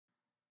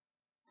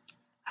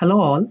Hello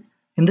all,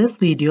 in this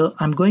video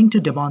I'm going to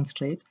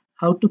demonstrate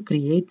how to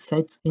create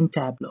sets in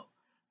Tableau.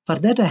 For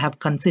that I have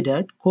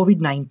considered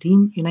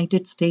COVID-19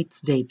 United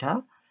States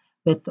data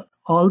with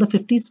all the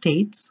 50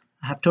 states.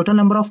 I have total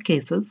number of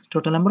cases,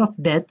 total number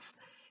of deaths,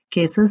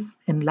 cases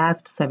in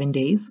last 7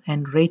 days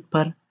and rate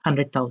per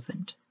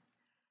 100,000.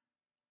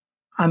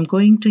 I'm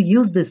going to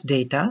use this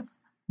data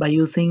by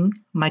using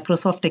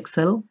Microsoft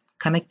Excel,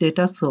 connect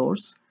data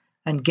source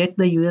and get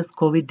the US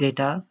COVID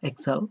data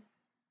Excel.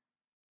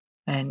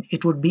 And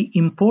it would be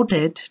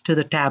imported to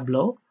the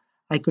Tableau.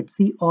 I could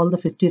see all the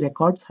 50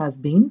 records has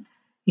been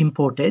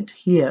imported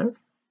here.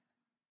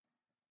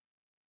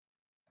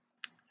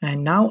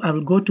 And now I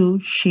will go to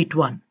sheet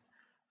 1.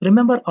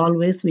 Remember,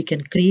 always we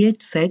can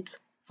create sets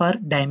for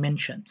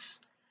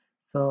dimensions.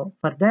 So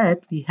for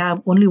that we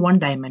have only one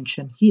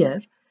dimension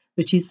here,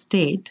 which is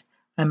state.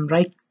 I'm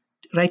right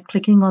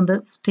clicking on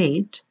the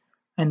state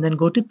and then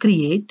go to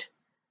create,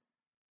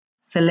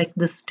 select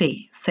the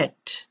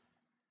set.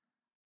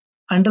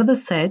 Under the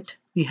set,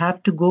 we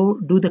have to go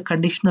do the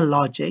conditional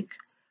logic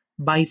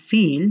by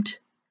field,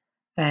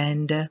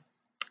 and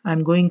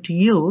I'm going to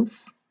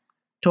use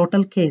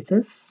total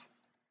cases.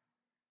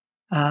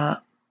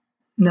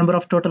 Number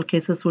of total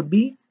cases would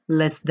be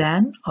less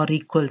than or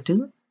equal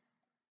to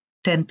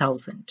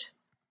 10,000.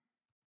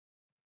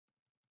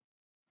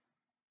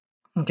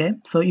 Okay,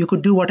 so you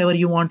could do whatever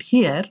you want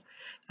here,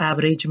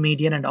 average,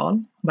 median and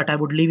all, but I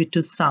would leave it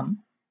to sum.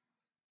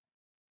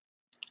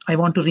 I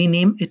want to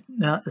rename it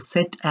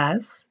set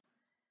as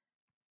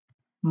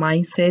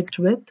my set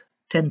with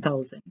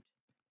 10,000.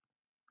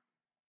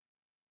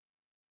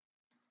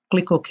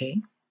 Click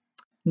OK.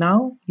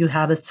 Now you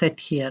have a set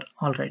here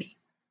already.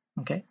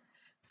 Okay,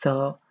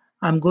 so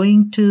I'm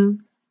going to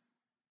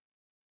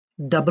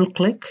double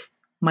click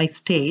my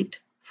state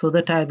so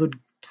that I would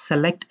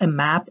select a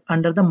map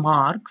under the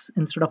marks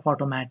instead of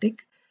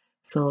automatic.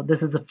 So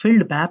this is a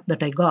filled map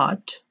that I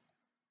got,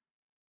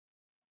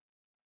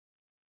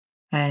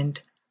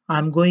 and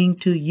I'm going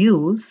to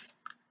use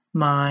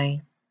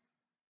my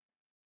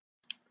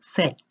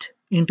set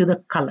into the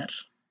color.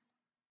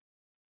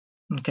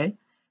 Okay,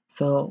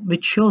 so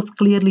which shows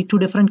clearly two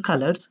different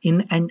colors,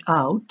 in and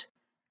out,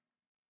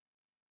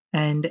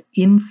 and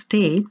in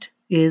state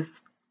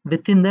is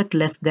within that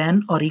less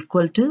than or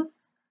equal to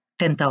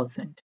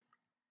 10,000.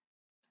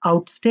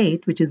 Out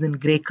state, which is in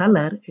gray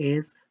color,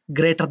 is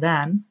greater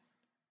than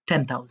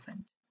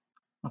 10,000.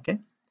 Okay,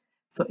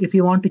 so if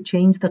you want to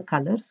change the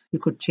colors, you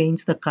could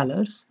change the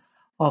colors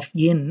of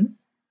in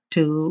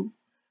to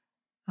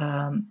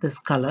this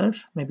color,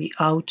 maybe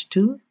out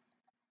to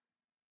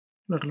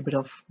a little bit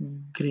of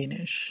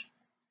greenish.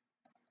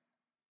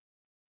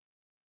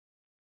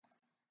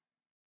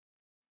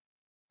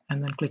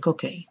 And then click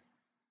OK.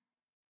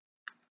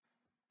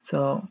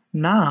 So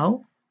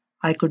now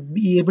I could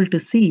be able to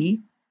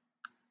see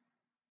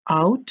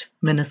out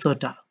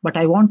Minnesota, but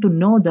I want to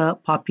know the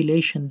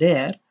population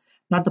there,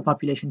 not the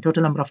population,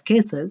 total number of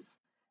cases.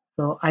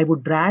 So I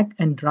would drag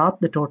and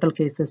drop the total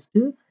cases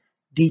to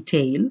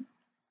detail.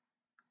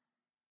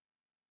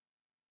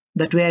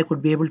 That way I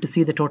could be able to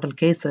see the total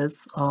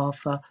cases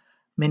of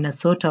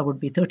Minnesota would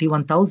be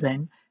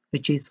 31,000,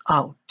 which is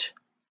out.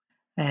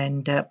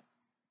 And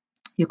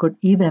you could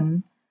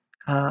even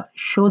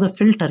show the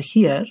filter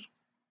here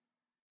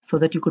so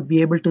that you could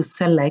be able to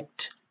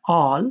select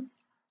all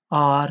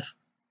or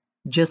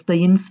just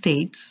the in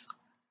states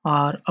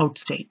or out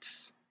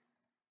states.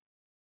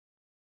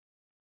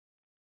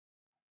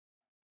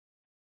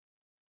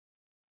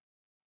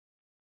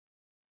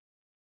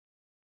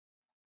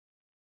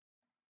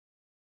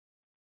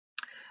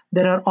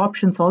 There are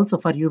options also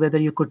for you,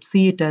 whether you could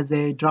see it as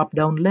a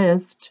drop-down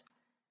list,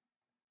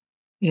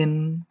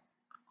 in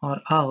or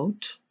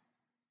out.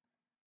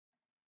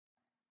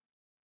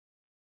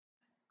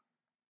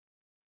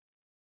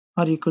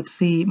 Or you could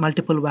see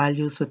multiple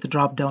values with the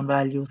drop-down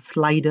value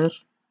slider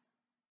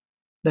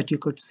that you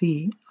could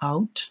see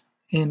out,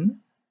 in,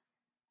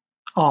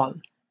 all.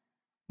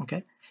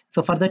 Okay,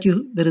 so for that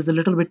there is a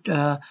little bit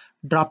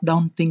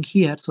drop-down thing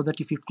here, so that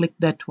if you click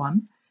that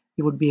one,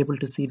 you would be able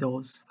to see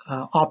those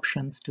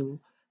options to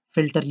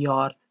filter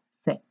your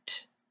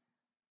set.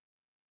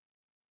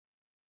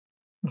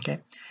 Okay,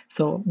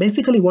 so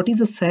basically what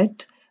is a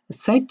set?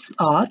 Sets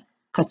are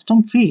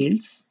custom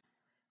fields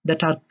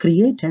that are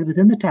created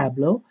within the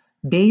Tableau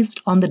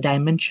based on the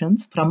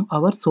dimensions from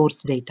our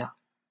source data.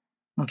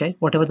 Okay,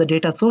 whatever the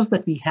data source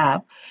that we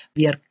have,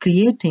 we are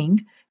creating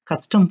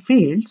custom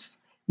fields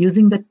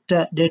using that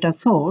data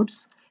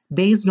source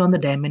based on the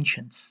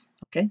dimensions.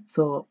 Okay,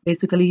 so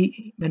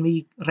basically when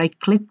we right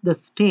click the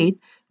state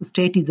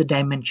is a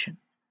dimension.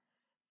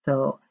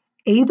 So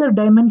either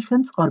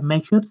dimensions or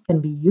measures can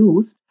be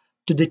used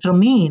to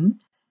determine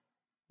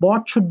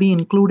what should be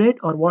included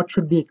or what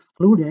should be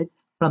excluded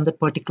from the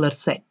particular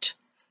set.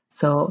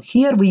 So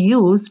here we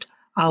used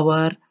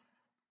our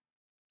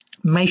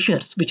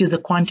measures, which is a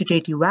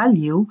quantitative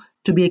value,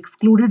 to be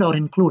excluded or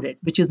included,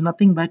 which is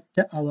nothing but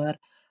our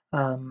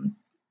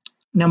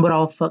number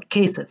of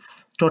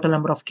cases, total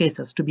number of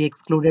cases to be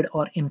excluded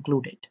or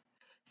included.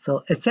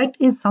 So a set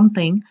is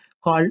something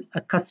called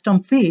a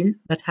custom field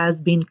that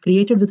has been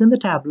created within the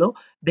Tableau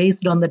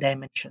based on the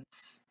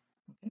dimensions.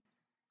 Okay.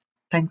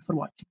 Thanks for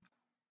watching.